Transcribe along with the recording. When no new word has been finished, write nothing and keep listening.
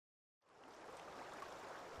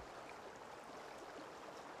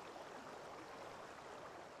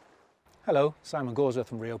Hello, Simon Gorsworth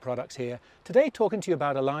from RIO Products here. Today talking to you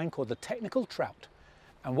about a line called the Technical Trout.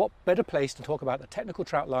 And what better place to talk about the Technical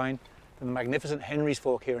Trout line than the magnificent Henry's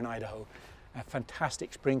Fork here in Idaho. A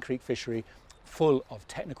fantastic spring creek fishery full of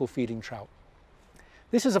technical feeding trout.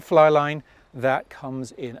 This is a fly line that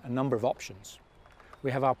comes in a number of options.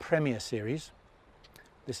 We have our Premier series.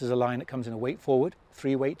 This is a line that comes in a weight forward,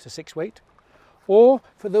 3 weight to 6 weight. Or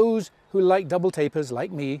for those who like double tapers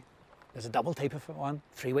like me, there's a double taper for one,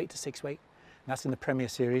 3 weight to 6 weight, and that's in the Premier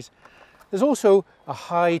series. There's also a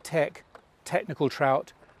high-tech Technical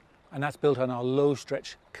Trout, and that's built on our low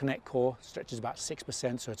stretch ConnectCore, stretches about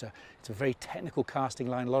 6%, so it's a very technical casting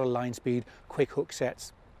line, a lot of line speed, quick hook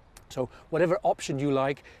sets. So whatever option you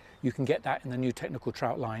like, you can get that in the new Technical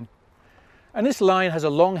Trout line. And this line has a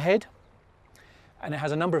long head, and it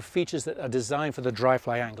has a number of features that are designed for the dry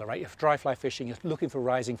fly angler, right? If dry fly fishing, you're looking for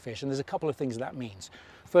rising fish, and there's a couple of things that means.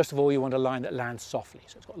 First of all, you want a line that lands softly,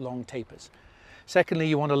 so it's got long tapers. Secondly,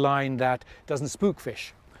 you want a line that doesn't spook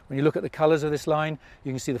fish. When you look at the colors of this line,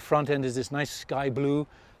 you can see the front end is this nice sky blue,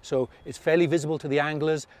 so it's fairly visible to the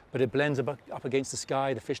anglers, but it blends up against the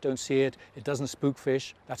sky, the fish don't see it, it doesn't spook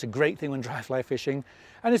fish. That's a great thing when dry fly fishing.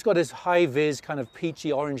 And it's got this high vis kind of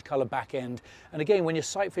peachy orange color back end. And again, when you're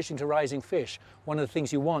sight fishing to rising fish, one of the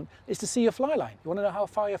things you want is to see your fly line. You want to know how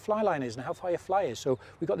far your fly line is and how far your fly is. So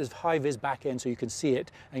we've got this high vis back end so you can see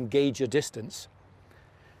it and gauge your distance.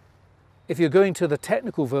 If you're going to the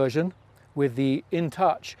technical version with the In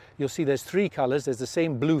Touch, you'll see there's 3 colors. There's the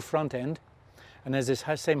same blue front end, and there's this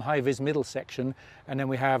same high-vis middle section, and then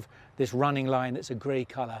we have this running line that's a grey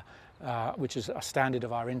colour, which is a standard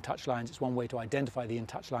of our In Touch lines. It's one way to identify the In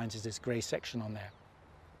Touch lines, is this grey section on there.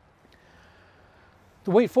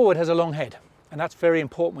 The weight forward has a long head, and that's very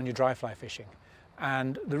important when you're dry fly fishing.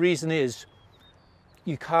 And the reason is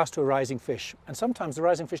you cast to a rising fish, and sometimes the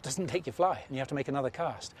rising fish doesn't take your fly, and you have to make another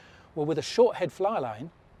cast. Well, with a short head fly line,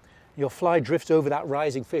 your fly drifts over that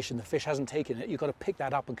rising fish and the fish hasn't taken it, you've got to pick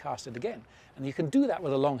that up and cast it again. And you can do that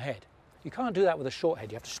with a long head. You can't do that with a short head.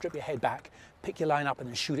 You have to strip your head back, pick your line up and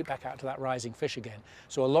then shoot it back out to that rising fish again.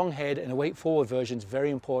 So a long head and a weight forward version is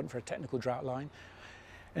very important for a Technical Trout line.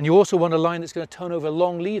 And you also want a line that's going to turn over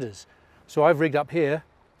long leaders. So I've rigged up here,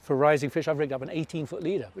 for rising fish, I've rigged up an 18-foot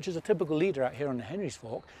leader, which is a typical leader out here on the Henry's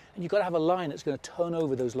Fork. And you've got to have a line that's going to turn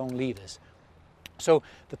over those long leaders. So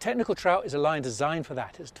the Technical Trout is a line designed for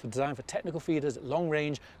that. It's designed for technical feeders at long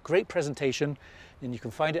range, great presentation, and you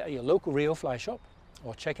can find it at your local RIO fly shop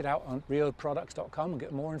or check it out on rioproducts.com and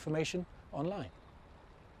get more information online.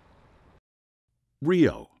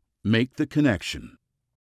 RIO, make the connection.